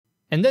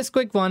In this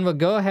quick one, we'll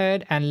go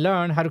ahead and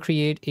learn how to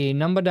create a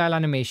number dial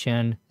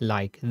animation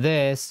like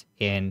this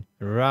in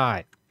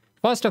Rive.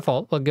 First of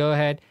all, we'll go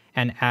ahead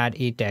and add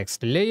a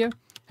text layer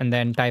and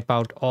then type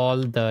out all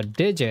the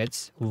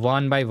digits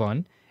one by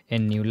one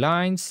in new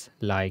lines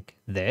like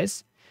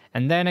this.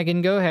 And then I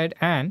can go ahead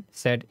and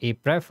set a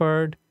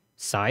preferred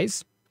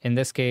size, in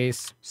this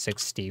case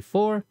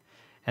 64,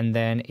 and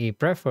then a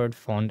preferred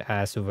font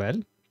as well.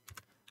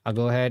 I'll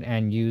go ahead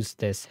and use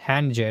this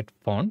handjet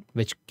font,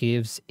 which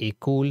gives a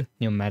cool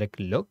numeric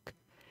look.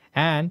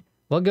 And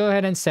we'll go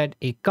ahead and set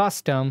a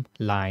custom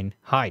line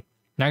height.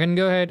 Now I can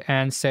go ahead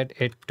and set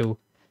it to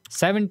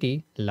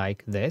 70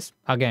 like this.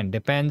 Again,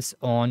 depends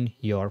on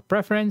your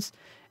preference.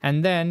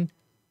 And then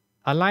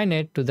align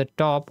it to the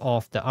top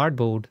of the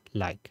artboard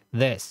like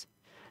this.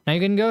 Now you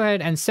can go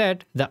ahead and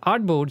set the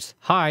artboard's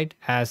height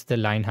as the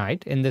line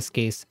height, in this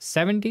case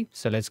 70.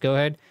 So let's go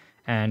ahead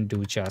and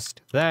do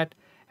just that.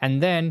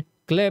 And then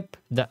clip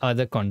the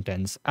other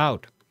contents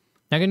out.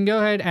 Now I can go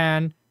ahead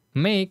and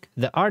make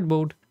the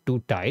artboard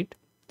too tight.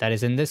 That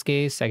is, in this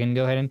case, I can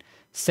go ahead and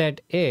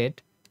set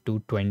it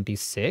to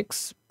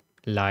 26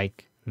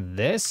 like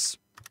this,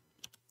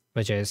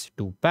 which is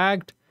too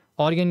packed.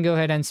 Or you can go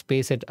ahead and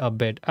space it a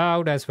bit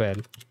out as well.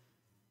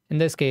 In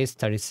this case,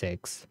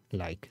 36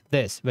 like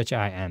this, which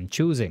I am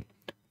choosing.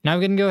 Now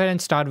we can go ahead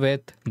and start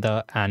with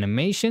the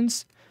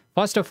animations.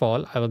 First of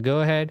all, I will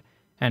go ahead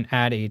and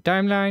add a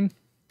timeline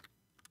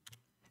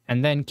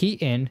and then key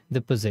in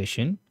the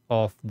position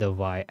of the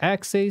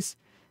y-axis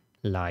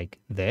like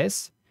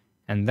this.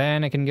 And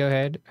then I can go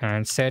ahead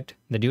and set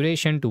the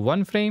duration to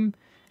 1 frame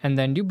and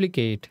then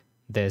duplicate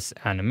this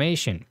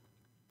animation.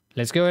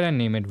 Let's go ahead and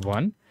name it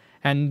 1.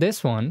 And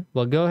this one,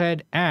 we'll go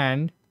ahead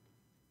and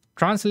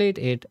translate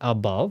it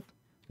above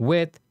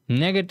with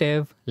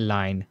negative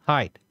line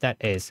height. That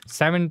is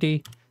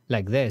 70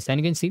 like this. And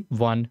you can see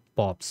 1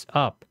 pops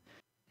up.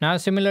 Now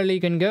similarly,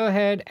 you can go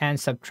ahead and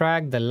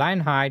subtract the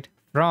line height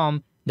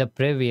from the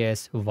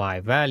previous y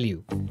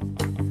value.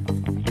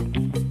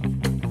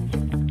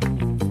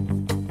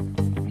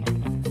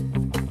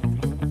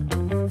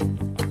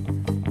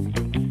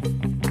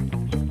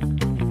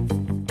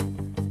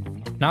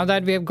 Now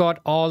that we have got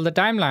all the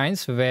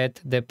timelines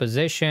with the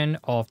position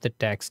of the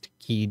text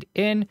keyed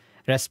in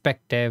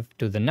respective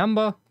to the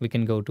number, we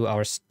can go to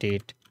our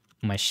state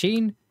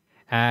machine,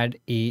 add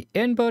a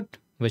input,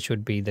 which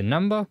would be the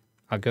number.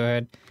 I'll go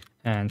ahead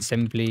and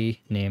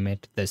simply name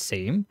it the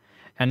same.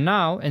 And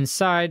now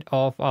inside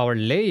of our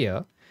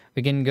layer,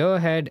 we can go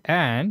ahead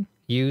and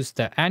use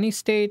the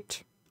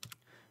AnyState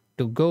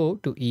to go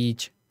to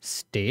each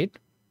state,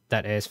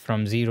 that is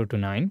from 0 to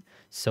 9.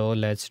 So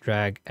let's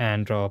drag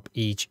and drop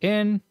each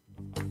in.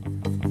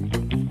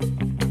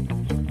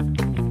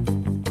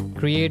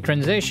 Create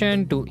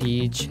transition to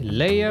each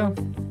layer.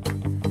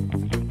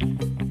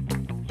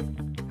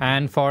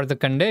 And for the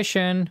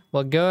condition,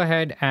 we'll go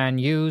ahead and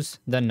use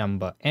the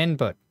number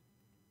input.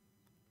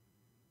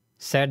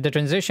 Set the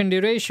transition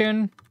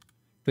duration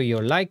to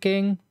your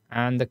liking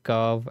and the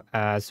curve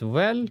as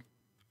well.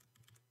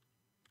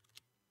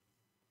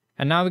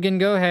 And now we can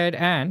go ahead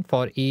and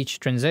for each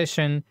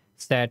transition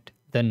set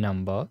the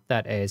number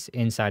that is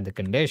inside the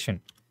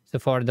condition. So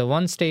for the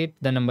one state,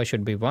 the number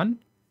should be 1.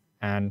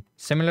 And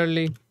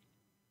similarly,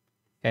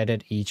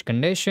 edit each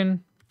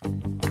condition.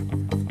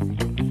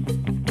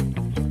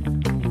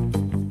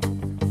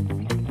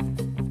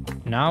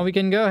 Now we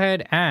can go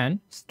ahead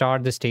and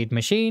start the state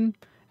machine.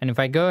 And if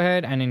I go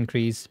ahead and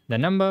increase the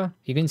number,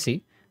 you can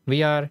see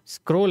we are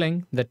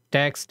scrolling the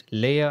text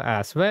layer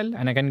as well.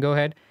 And I can go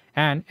ahead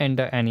and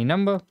enter any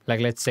number,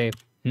 like let's say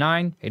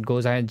 9. It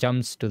goes ahead,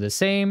 jumps to the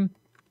same,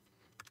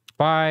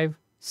 5,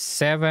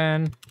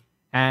 7,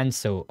 and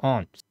so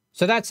on.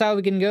 So that's how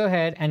we can go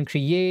ahead and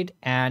create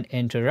an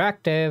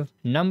interactive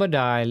number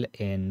dial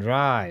in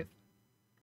Rive.